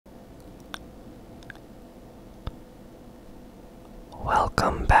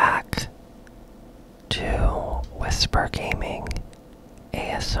Welcome back to Whisper Gaming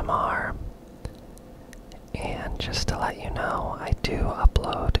ASMR. And just to let you know, I do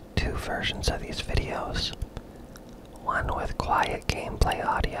upload two versions of these videos. One with quiet gameplay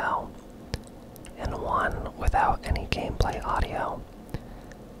audio, and one without any gameplay audio.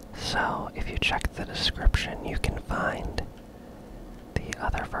 So if you check the description, you can find the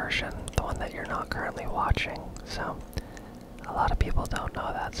other version, the one that you're not currently watching. So a lot of people don't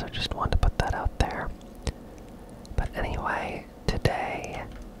know that, so just wanted to put that out there. But anyway, today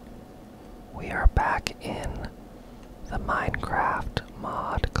we are back in the Minecraft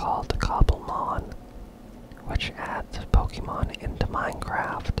mod called Cobblemon, which adds Pokemon into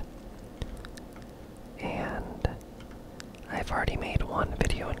Minecraft. And I've already made one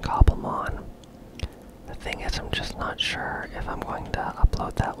video in Cobblemon. The thing is, I'm just not sure if I'm going to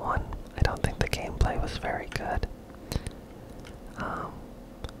upload that one. I don't think the gameplay was very good.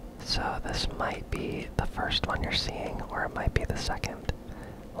 So this might be the first one you're seeing, or it might be the second.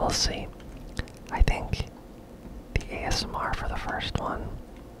 We'll see. I think the ASMR for the first one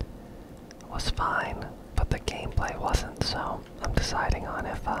was fine, but the gameplay wasn't, so I'm deciding on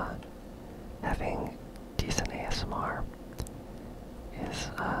if having decent ASMR is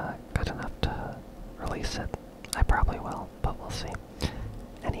good enough to release it. I probably will, but we'll see.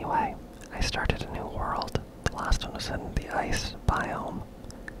 Anyway, I started a new world. The last one was in the ice biome,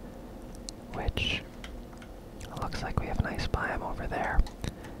 which looks like we have an ice biome over there.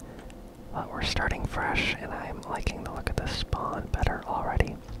 But we're starting fresh, and I'm liking the look of this spawn better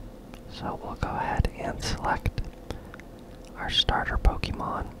already. So we'll go ahead and select our starter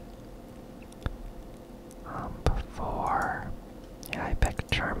Pokemon. I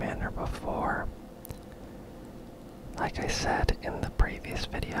picked Charmander before. Like I said in the previous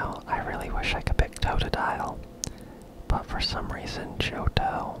video, I really wish I could pick Totodile, but for some reason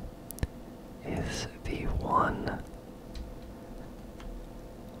Johto is the one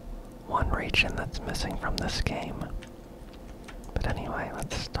region that's missing from this game. But anyway,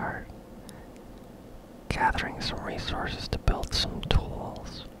 let's start gathering some resources to build some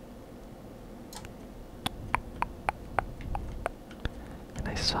tools. And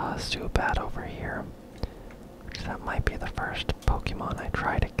I saw a Zubat over here, which that might be the first Pokemon I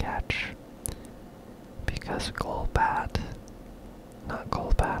try to catch, because Golbat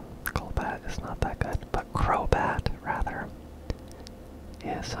is not that good, but Crobat, rather,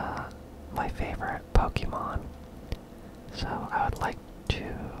 is my favorite Pokemon. So I would like to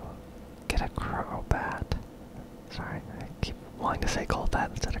get a Crobat. Sorry, I keep wanting to say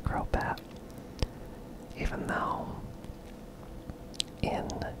Golbat instead of Crobat. Even though in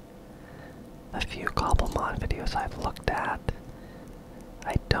the few Cobblemon videos I've looked at,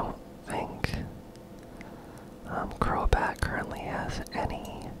 I don't think Crobat currently has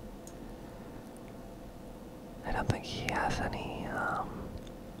any. I don't think he has any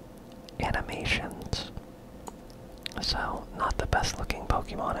animations. So, not the best looking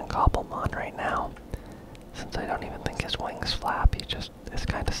Pokemon in Cobblemon right now, since I don't even think his wings flap, he just is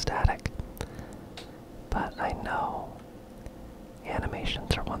kind of static. But I know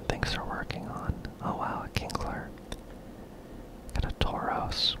animations are one thing they're working on. Oh wow, a Kinkler. Got a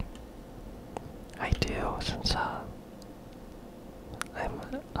Tauros. I do, since I'm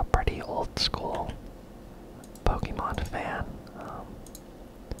a pretty old school Pokemon fan.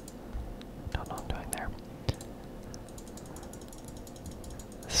 Don't know what I'm doing there.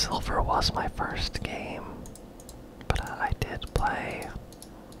 Silver was my first game, but I did play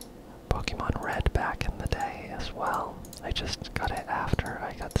Pokemon Red back in the day as well. I just got it after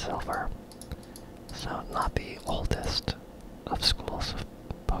I got Silver. So not the oldest of schools of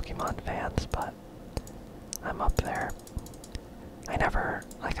Pokemon fans, but I'm up there.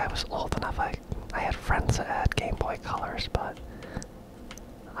 I was old enough, I had friends that had Game Boy Colors, but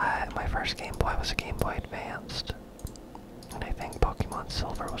my first Game Boy was a Game Boy Advanced. And I think Pokemon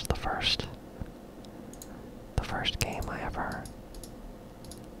Silver was the first game I ever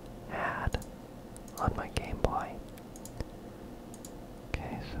had on my Game Boy.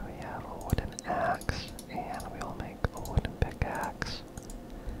 Okay, so we have a wooden axe, and we will make a wooden pickaxe.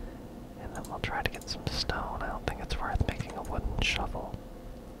 And then we'll try to get some stone. I don't think it's worth making a wooden shovel.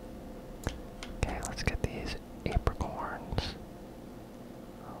 Okay, let's get these apricorns.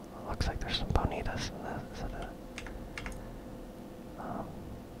 Oh, looks like there's some bonitas in this.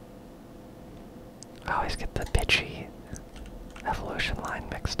 I always get the Pidgey evolution line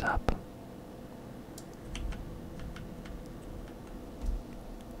mixed up.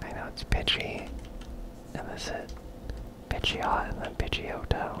 I know it's Pidgey, and this is Pidgeot, and then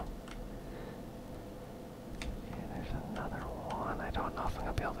Pidgeotto. Okay, there's another one. I don't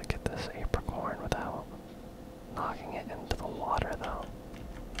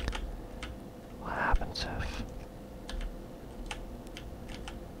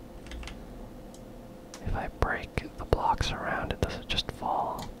rocks around it, does it just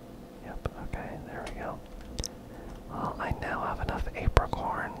fall? Yep, okay, there we go. Well, I now have enough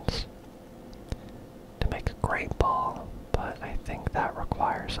apricorns to make a great ball, but I think that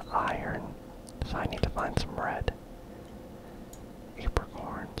requires iron, so I need to find some red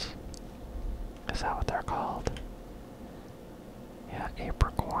apricorns. Is that what they're called? Yeah,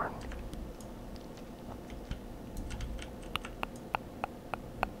 apricorn.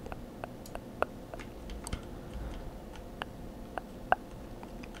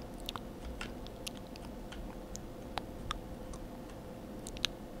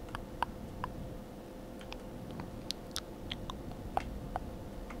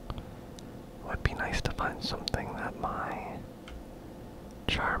 Would be nice to find something that my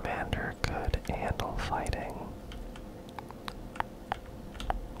Charmander could handle fighting.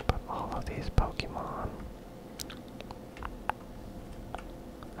 But all of these Pokemon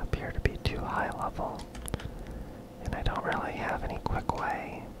appear to be too high level, and I don't really have any quick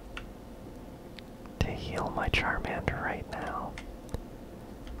way to heal my Charmander right now.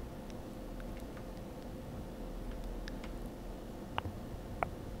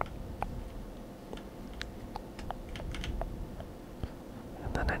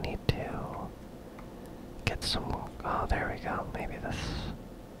 And then I need to get some, oh there we go, maybe this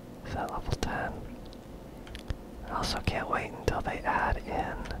is at level 10. I also can't wait until they add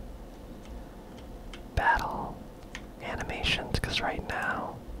in battle animations, because right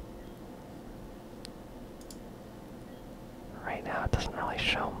now it doesn't really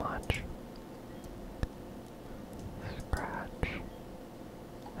show much. Scratch.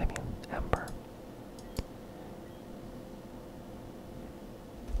 I mean, Ember.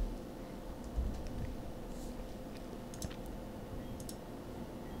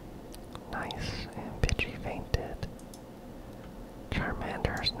 Nice, and Pidgey fainted.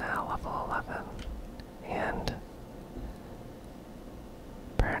 Charmander's now level 11, and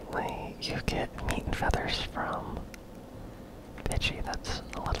apparently you get meat and feathers from Pidgey that's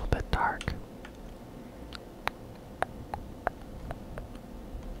a little bit dark.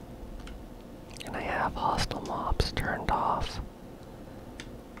 And I have hostile mobs turned off,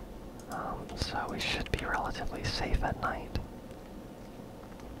 so we should be relatively safe at night.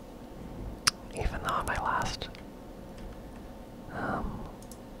 Even though my last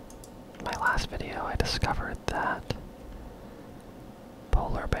video I discovered that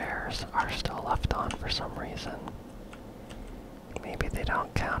polar bears are still left on for some reason. Maybe they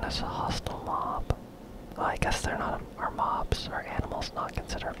don't count as a hostile mob. Well, I guess they're not are mobs, or animals not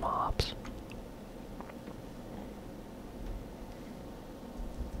considered mobs.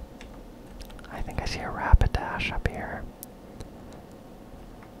 I think I see a Rapidash up here.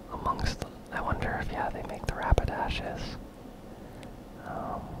 Amongst the, I wonder if, yeah, they make the Rapidashes.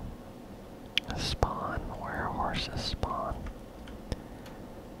 Spawn, where horses spawn.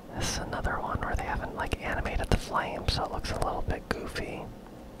 This is another one where they haven't, like, animated the flame, so it looks a little bit goofy.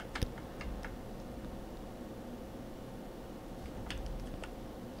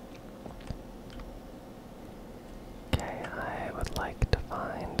 Okay, I would like to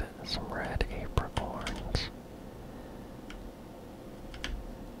find some red apricorns.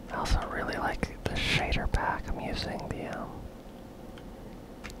 I also really like the shader pack I'm using,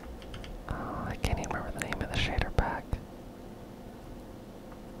 I can't even remember the name of the shader pack.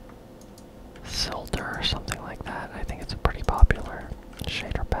 Silder or something like that. I think it's a pretty popular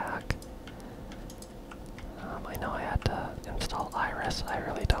shader pack. I know I had to install Iris. I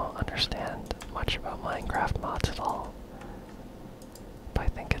really don't understand much about Minecraft mods at all. But I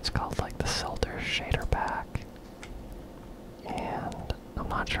think it's called like the Silder shader pack. And I'm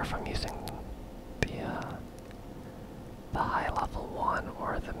not sure if I'm using the high level one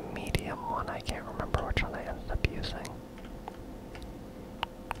or the medium one. I can't remember which one I ended up using.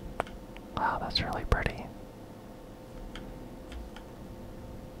 Wow, that's really pretty.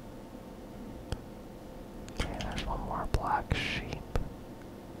 Okay, there's one more black sheep.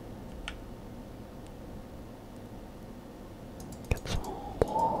 Get some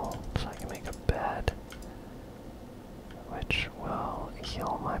wool so I can make a bed, which will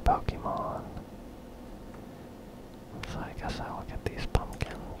heal my Pokemon. So I guess I will get these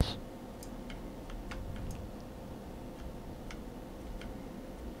pumpkins.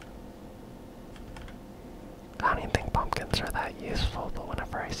 I don't even think pumpkins are that useful, but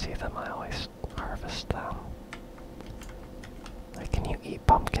whenever I see them, I always harvest them. Like, can you eat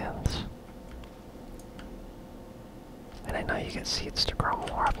pumpkins? And I know you get seeds to grow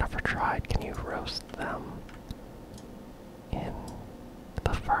more. I've never tried. Can you roast them in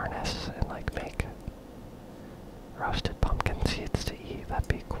the furnace and, like, make roasted pumpkin seeds to eat? That'd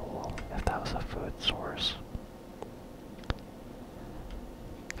be cool if that was a food source.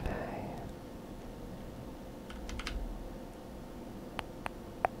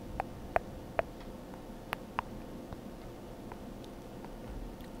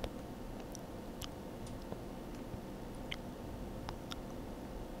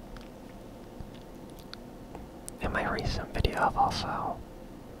 recent video, I've also,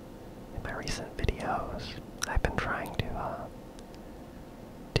 in my recent videos, I've been trying to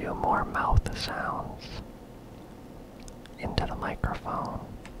do more mouth sounds into the microphone.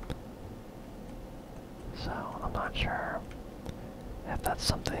 So I'm not sure if that's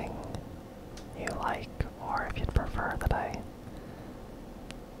something you like, or if you'd prefer that I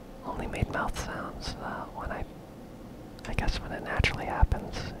only made mouth sounds when I guess when it naturally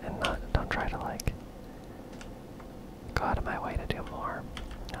happens, and don't try to like go out of my way to do more.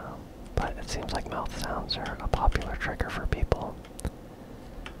 But it seems like mouth sounds are a popular trigger for people.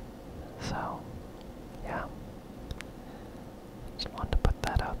 So, yeah. Just wanted to put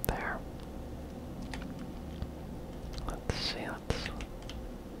that out there. Let's see, let's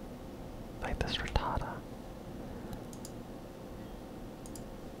fight this Rattata.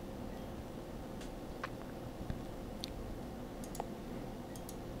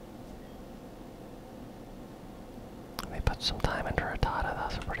 They put some time into Rattata. That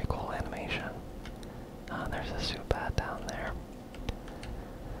was a pretty cool animation. There's a Zubat down there.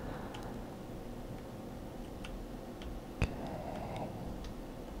 Okay.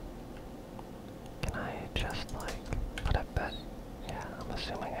 Can I just like put a bet? Yeah, I'm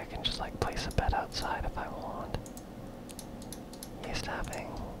assuming I can just like place a bet outside if I want. Used to having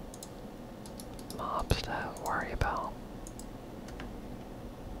mobs to worry about.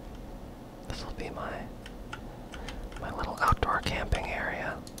 This will be my little outdoor camping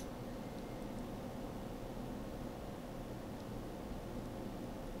area.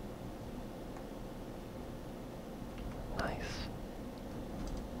 Nice.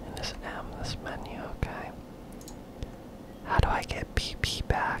 And this this menu, okay. How do I get PP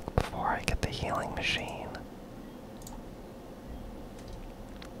back before I get the healing machine?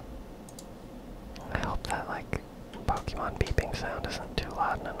 I hope that, like, Pokemon beeping sound isn't too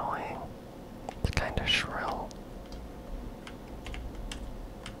loud and annoying. It's kind of shrill.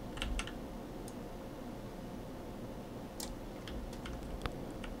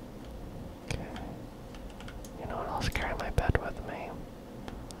 Okay. You know what? I'll just carry my bed with me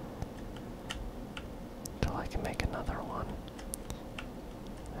until I can make another one.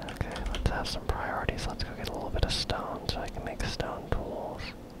 Okay, let's have some priorities. Let's go get a little bit of stone so I can make stone tools.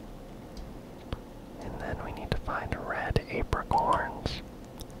 And then we need to find red apricorns.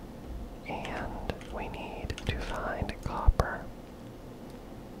 And we need to find copper.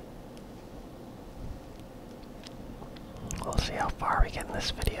 We'll see how far we get in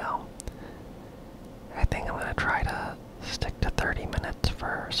this video. I think I'm going to try to stick to 30 minutes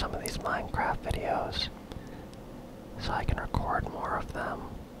for some of these Minecraft videos, so I can record more of them,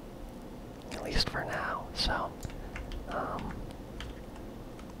 at least for now. So,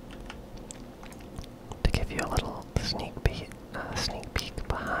 to give you a little sneak peek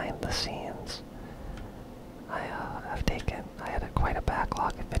behind the scenes, I had quite a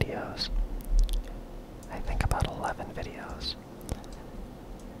backlog of videos. I think about 11 videos,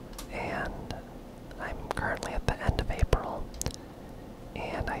 and I'm currently at the end of April,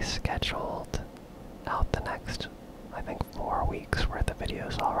 and I scheduled out the next, I think, 4 weeks worth of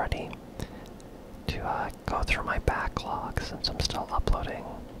videos already to go through my backlog, since I'm still uploading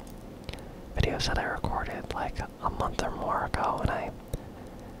videos that I recorded like a month or more ago, and I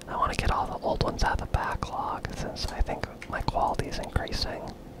want to get all the old ones out of the backlog, since I think my quality is increasing.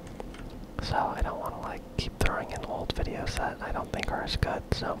 So I don't want to like keep throwing in old videos that I don't think are as good.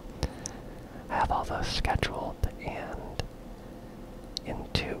 So I have all those scheduled, and in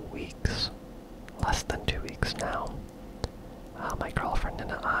 2 weeks, less than 2 weeks now, my girlfriend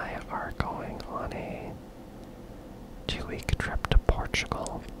and I are going on a 2-week trip to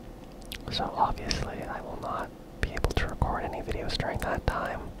Portugal. So obviously I will not be able to record any videos during that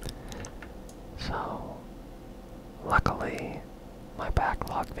time. So luckily my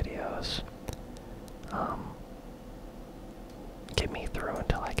backlog videos get me through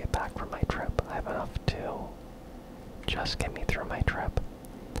until I get back from my trip. I have enough to just get me through my trip.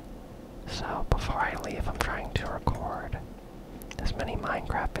 So before I leave, I'm trying to record as many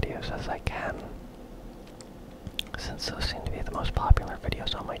Minecraft videos as I can, since those seem to be the most popular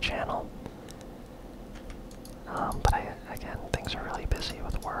videos on my channel. But again, things are really busy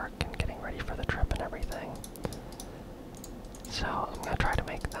with work and getting ready for the trip and everything. So I'm going to try to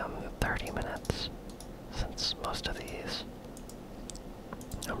make them 30 minutes, since most of these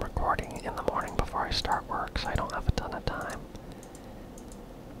I'm recording in the morning before I start work, so I don't have a ton of time.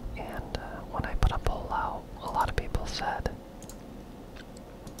 And when I put a poll out, a lot of people said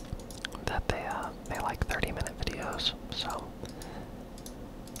that they like 30-minute videos, so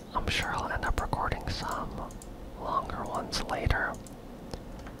I'm sure I'll end up recording some longer ones later.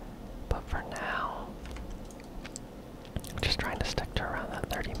 But for now, just trying to stick to around that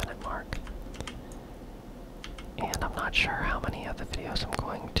 30-minute mark. And I'm not sure how many of the videos I'm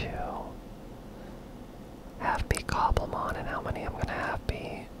going to have be Cobblemon and how many I'm going to have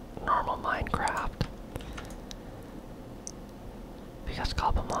be normal Minecraft. Because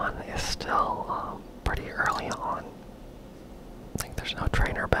Cobblemon is still pretty early on. I think there's no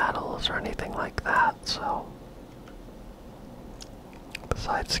trainer battles or anything like that, so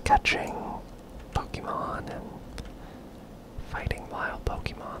besides catching Pokemon and fighting wild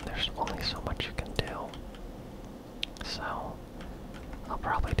Pokemon, there's only so much you can do. So I'll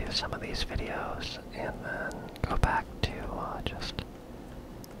probably do some of these videos and then go back to just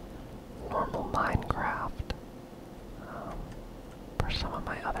normal Minecraft for some of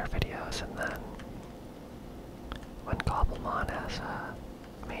my other videos, and then when Cobblemon has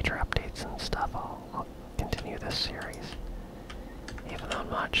major updates and stuff, I'll continue this series. Even though I'm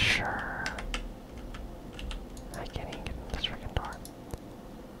not sure. I can't even get in this freaking door.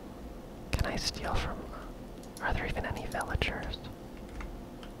 Can I steal from... Are there even any villagers?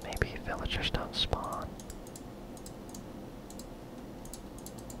 Maybe villagers don't spawn.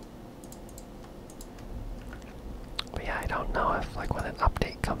 But yeah, I don't know if, like, when an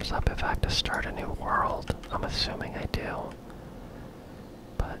update comes up, if I have to start a new world. I'm assuming I do.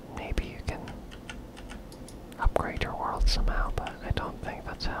 But maybe you can upgrade your world somehow, but I don't think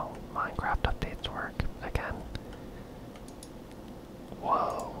that's how Minecraft updates work. Again.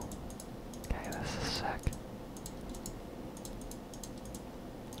 Whoa. Okay, this is sick.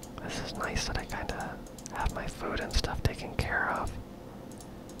 This is nice that I kinda have my food and stuff taken care of.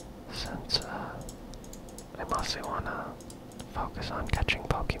 Since, I mostly wanna focus on catching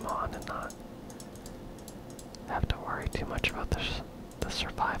Pokemon and not have to worry too much about the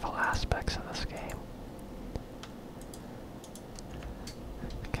survival aspects of this game.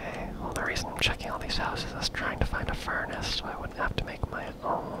 Okay, well, the reason I'm checking all these houses is trying to find a furnace so I wouldn't have to make my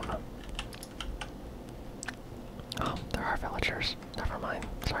own. Oh, there are villagers. Never mind.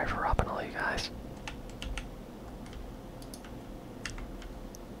 Sorry for robbing all you guys.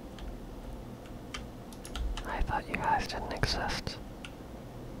 I thought you guys didn't exist.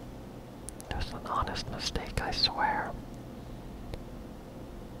 It was an honest mistake, I swear.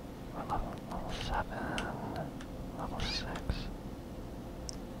 We're level 7, level 6.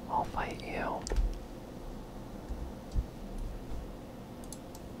 I'll fight you.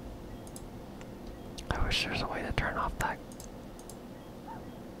 I wish there's a way to turn off that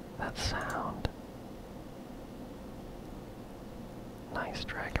sound. Nice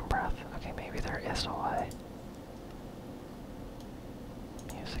dragon breath. Okay, maybe there is a way.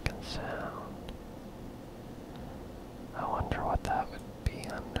 Music and sound. I wonder what that would be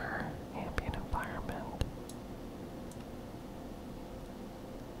under ambient environment.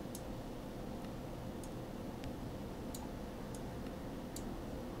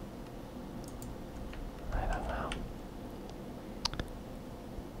 I don't know.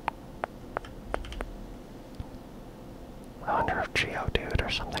 I wonder if Geodude or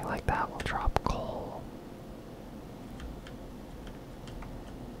something like that will drop coal.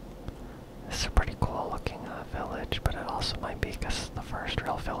 This is a pretty cool looking village, but it also might be because it's the first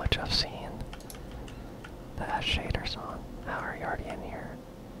real village I've seen that has shaders on. How are you already in here,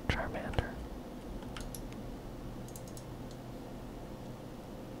 Charmander?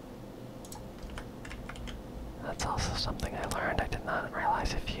 That's also something I learned. I did not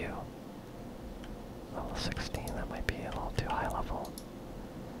realize if you level 16, that might be a little too high level.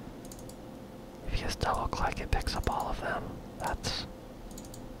 If you just double click, it picks up all of them. That's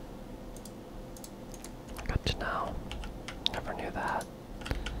good to know. Never knew that.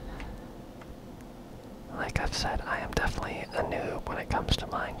 Like I've said, I am definitely a noob when it comes to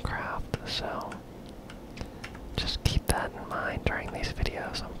Minecraft, so just keep that in mind during these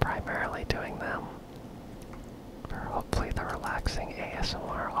videos. I'm primarily doing them for hopefully the relaxing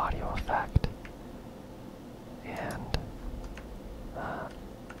ASMR audio effect. And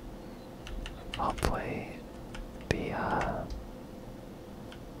hopefully the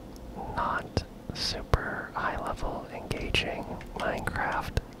not super high level engaging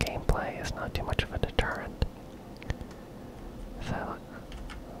Minecraft gameplay is not too much of a deterrent. Is that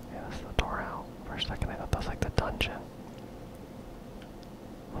yeah, that's the door out. For a second I thought that was like the dungeon.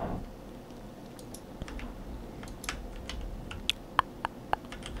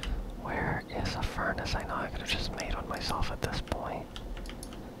 Where is a furnace? I know I could have just made one myself at this point.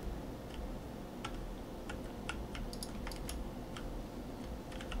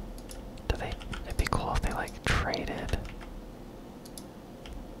 It'd be cool if they like traded.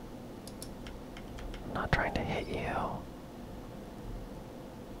 I'm not trying to hit you.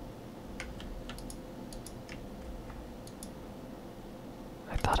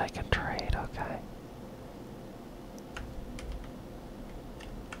 thought I could trade, okay.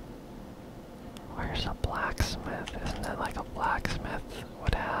 Where's a blacksmith? Isn't it like a blacksmith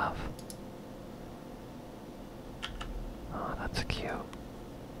would have? Oh, that's cute.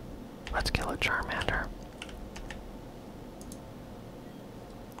 Let's kill a Charmander.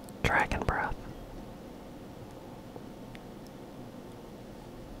 Dragon breath.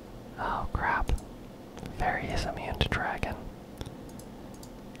 Oh crap. Fairy is immune to dragon.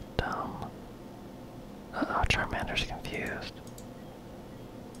 Dumb. Uh-oh, Charmander's confused.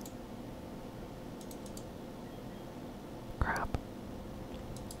 Crap.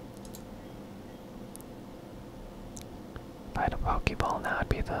 If I had a Pokeball now, it'd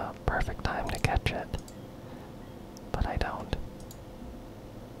be the perfect time to catch it. But I don't.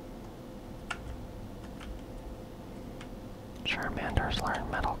 Charmander's learned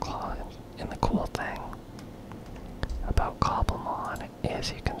Metal Claw, and the cool thing about Cobblemon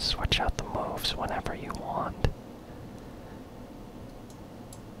is you can switch out the moves whenever you want.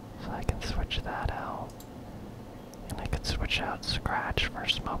 So I can switch that out. And I could switch out Scratch for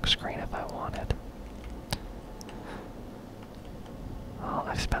Smokescreen if I wanted. Well,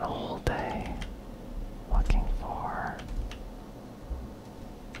 I've spent a whole day looking for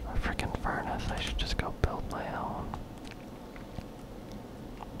a freaking furnace. I should just go build my own.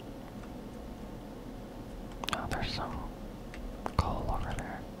 Oh, there's some coal over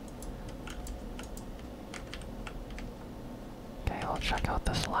there. Okay, I'll check out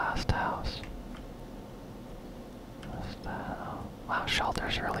this last house. What's that? Oh, wow,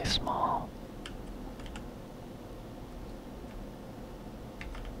 shelter's really small.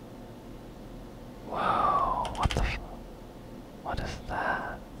 Whoa, what is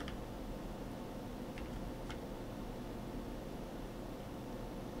that?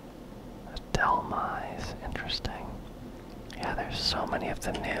 A Delmise, interesting. Yeah, there's so many of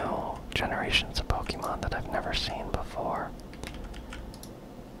the new generations of Pokemon that I've never seen before.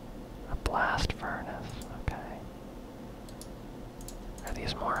 A blast furnace, okay. Are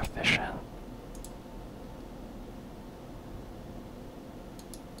these more efficient?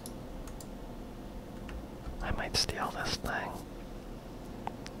 I might steal this thing.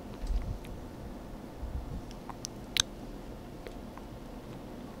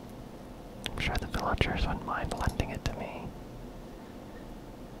 I'm sure the villagers wouldn't mind lending it to me.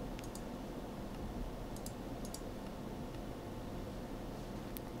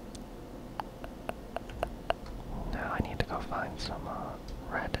 Now I need to go find some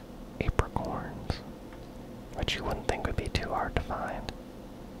red apricorns, which you wouldn't think would be too hard to find.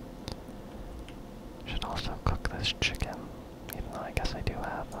 Should also cook this chicken, even though I guess I do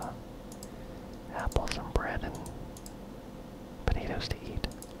have apples and bread and potatoes to eat.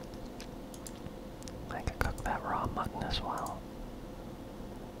 I could cook that raw mutton as well.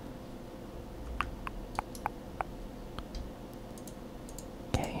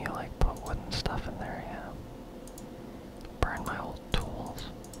 Can't you like put wooden stuff in there? Yeah. Burn my old tools.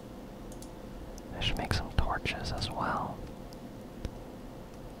 I should make some torches as well.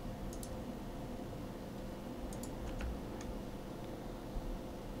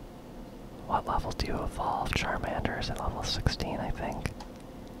 What level do you evolve? Charmander is at level 16, I think.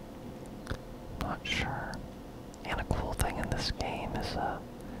 Not sure. And a cool thing in this game is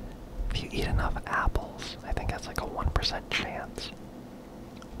if you eat enough apples, I think that's like a 1% chance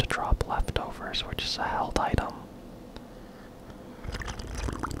to drop leftovers, which is a held item.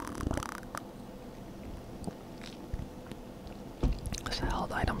 It's a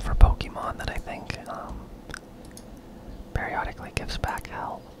held item for Pokemon that I think periodically gives back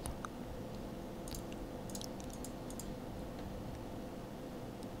health.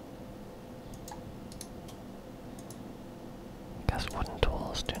 Wooden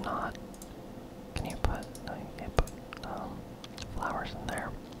tools do not. Can you put? No, you can't put flowers in there.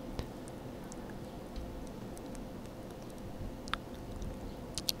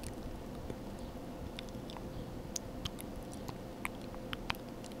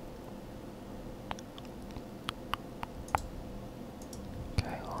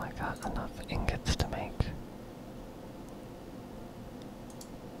 Okay, well I got enough ingots to make.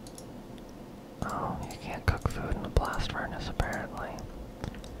 Oh, you can't cook food in a blast furnace apparently.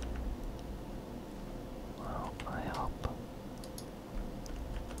 Well, I hope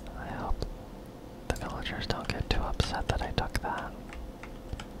the villagers don't get too upset that I took that.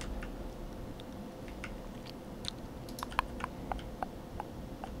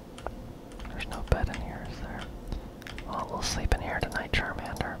 There's no bed in here, is there? Well, we'll sleep in here tonight,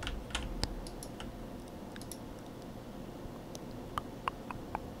 Charmander.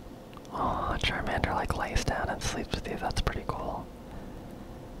 Oh, Charmander like lays down and sleeps with you. That's pretty cool.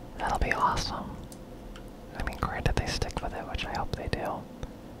 That'll be awesome. I mean, granted they stick with it, which I hope they do.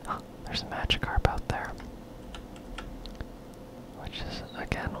 Oh, there's a Magikarp out there. Which is,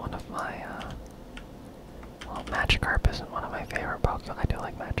 again, one of my, well, Magikarp isn't one of my favorite Pokemon. I do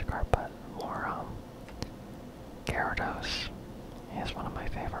like Magikarp, but more, Gyarados is one of my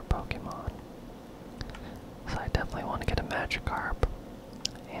favorite Pokemon. So I definitely want to get a Magikarp.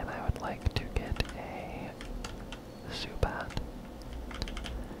 And I would like to get a Zubat.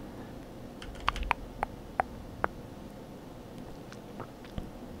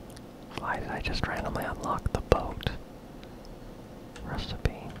 Why did I just randomly unlock the boat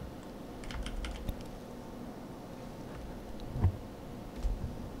recipe?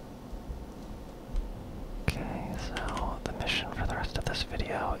 Okay, so the mission for the rest of this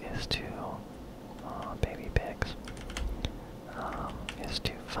video is to, baby pigs, is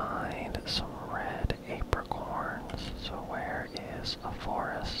to find some red apricorns. So where is a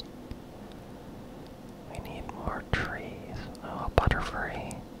forest? We need more trees. Oh, a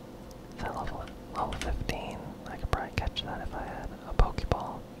Butterfree. Is that level 15? I could probably catch that if I had a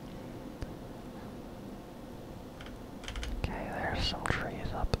Pokeball. Okay, there's some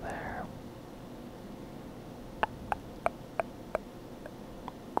trees up there.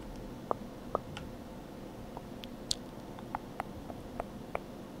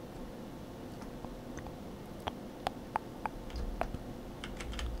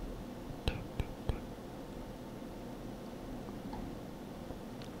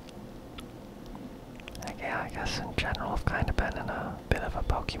 Yeah, I guess in general I've kind of been in a bit of a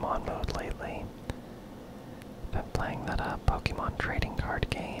Pokemon mood lately. Been playing that Pokemon trading card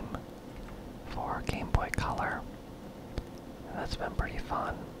game for Game Boy Color. And that's been pretty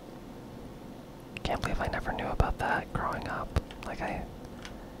fun. Can't believe I never knew about that growing up. Like I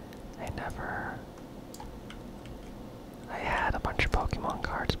had a bunch of Pokemon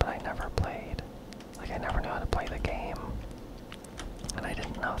cards, but I never played. Like I never knew how to play the game. And I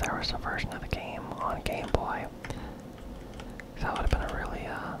didn't know there was a version of the game on Game Boy. That would have been a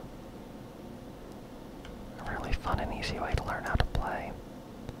really fun and easy way to learn how to play.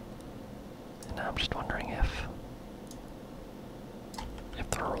 And now I'm just wondering if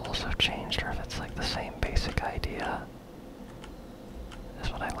the rules have changed or if it's like the same basic idea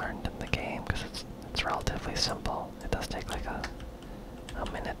as what I learned in the game, because it's relatively simple. It does take like a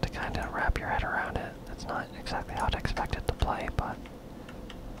minute to kind of wrap your head around it. It's not exactly how I'd expect it to play, but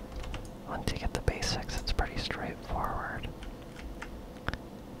once you get the basics, it's pretty straightforward.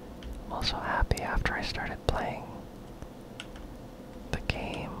 I'm also happy after I started playing the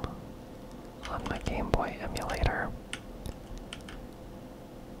game on my Game Boy emulator.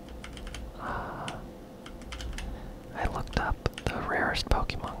 I looked up the rarest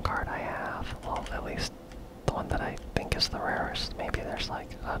Pokemon card I have. Well, at least the one that I think is the rarest. Maybe there's like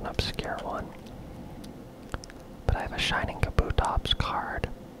an obscure one. But I have a Shining Kabutops card,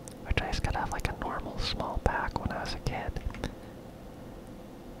 which I just got out like a normal small pack when I was a kid.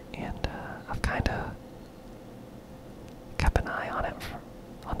 And I've kind of kept an eye on it,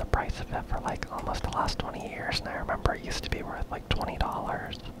 on the price of it for like almost the last 20 years. And I remember it used to be worth like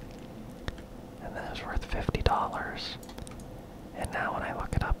 $20. And then it was worth $50. And now when I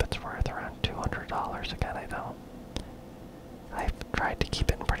look it up, it's worth around $200 again. I've tried to keep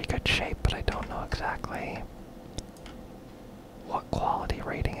it in pretty good shape, but I don't know exactly what quality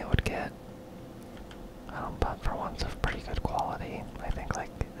rating it would get. But for ones of pretty good quality, I think like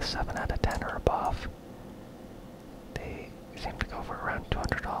 7 out of 10 or above, they seem to go for around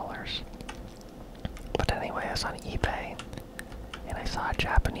 $200. But anyway, I was on eBay, and I saw a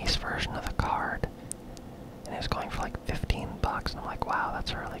Japanese version of the card, and it was going for like $15, and I'm like, wow,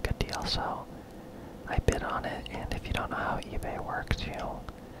 that's a really good deal. So I bid on it, and if you don't know how eBay works,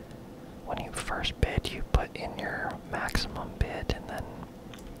 when you first bid, you put in your maximum bid, and then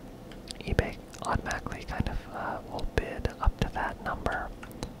eBay automatically kind of will bid up to that number.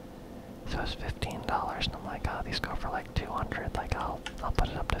 So it's $15, and I'm like, oh, these go for like $200. Like I'll put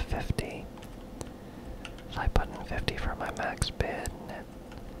it up to $50. So I put in $50 for my max bid, and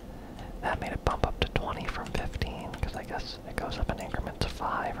that made it bump up to $20 from $15, because I guess it goes up in increments of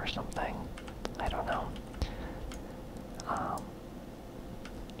 5 or something. I don't know.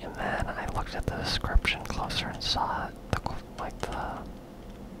 And then I looked at the description closer and saw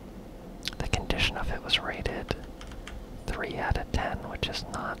the condition of it was rated 3 out of 10, which is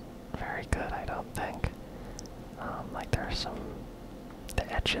not very good, I don't think. Like there's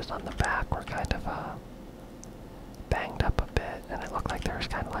the edges on the back were kind of banged up a bit, and it looked like there was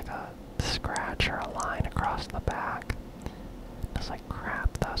kind of like a scratch or a line across the back. I was like,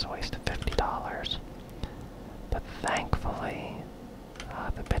 crap, that was a waste of $50. But thankfully,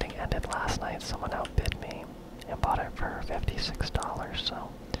 the bidding ended last night. Someone outbid me and bought it for $56, so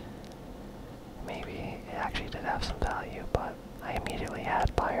maybe it actually did have some value, but I immediately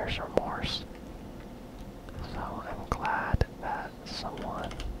had buyer's remorse. So I'm glad that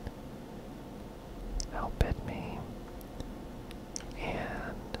someone outbid me,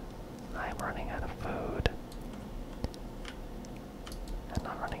 and I'm running out of food. I'm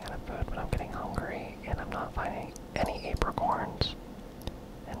not running out of food, but I'm getting hungry, and I'm not finding any apricorns.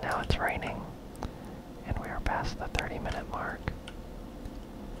 And now it's raining, and we are past the 30-minute mark.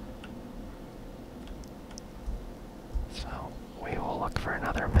 So we will look for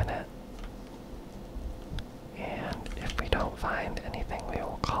another minute, and if we don't find anything, we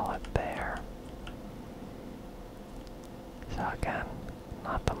will call it there. So again,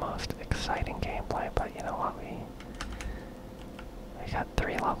 not the most exciting gameplay, but you know what, we got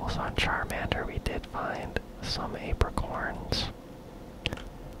 3 levels on Charmander. We did find some apricorns,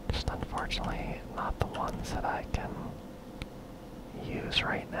 just unfortunately not the ones that I can use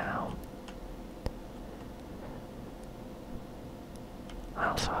right now. I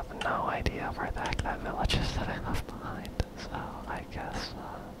also have no idea where the heck that village is that I left behind, so I guess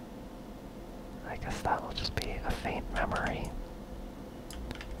that will just be a faint memory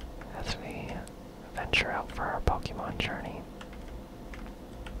as we venture out for our Pokemon journey.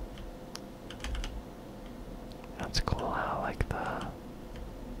 It's cool how like the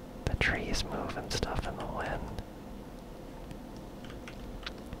trees move and stuff in the wind.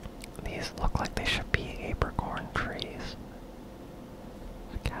 These look like they should be apricorn trees.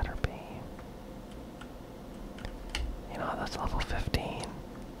 A Caterpie. You know, that's level 15.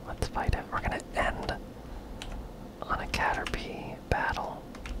 Let's fight it. We're gonna end on a Caterpie battle.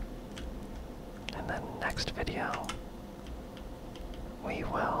 And then next video, we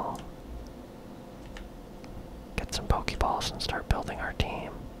will get some Pokeballs and start building our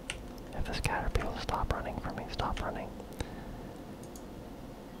team. If this Caterpie will stop running for me, stop running.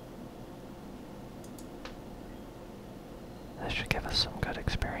 This should give us some good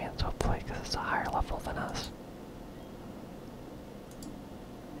experience, hopefully, because it's a higher level than us.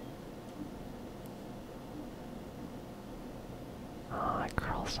 Oh, it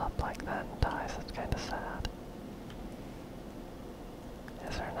curls up like that and dies. That's kind of sad.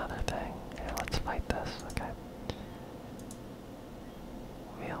 Is there another thing? Yeah, let's fight this. Okay.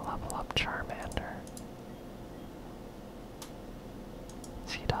 We'll level up Charmander.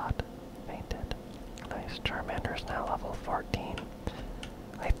 C-Dot. Fainted. Nice. Charmander is now level 14.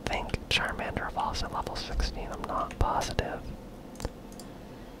 I think Charmander evolves at level 16. I'm not positive.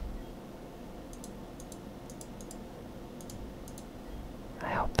 I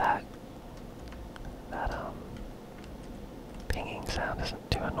hope that pinging sound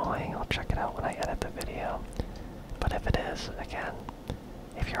isn't too annoying. I'll check it out when I edit the video. But if it is, again,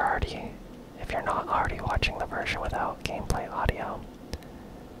 if you're not already watching the version without gameplay audio,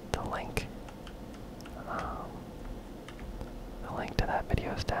 the link to that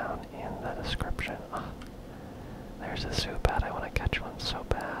video is down in the description. Oh, there's a Zubat. I want to catch one so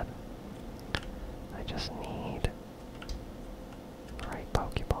bad. I just need the right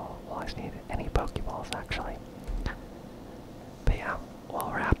Pokeball. Well, I just need any Pokeballs, actually. But yeah,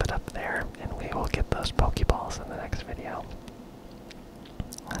 we'll wrap it up there, and we will get those Pokeballs in the next video.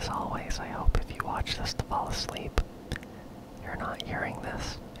 As always, I hope if you watch this to fall asleep, you're not hearing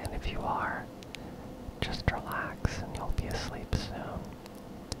this, and if you are, just relax and you'll be asleep soon.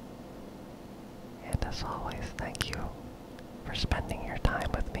 And as always, thank you for spending your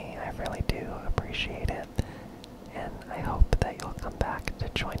time with me. I really do appreciate it, and I hope that you'll come back to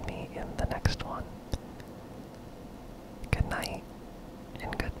join me in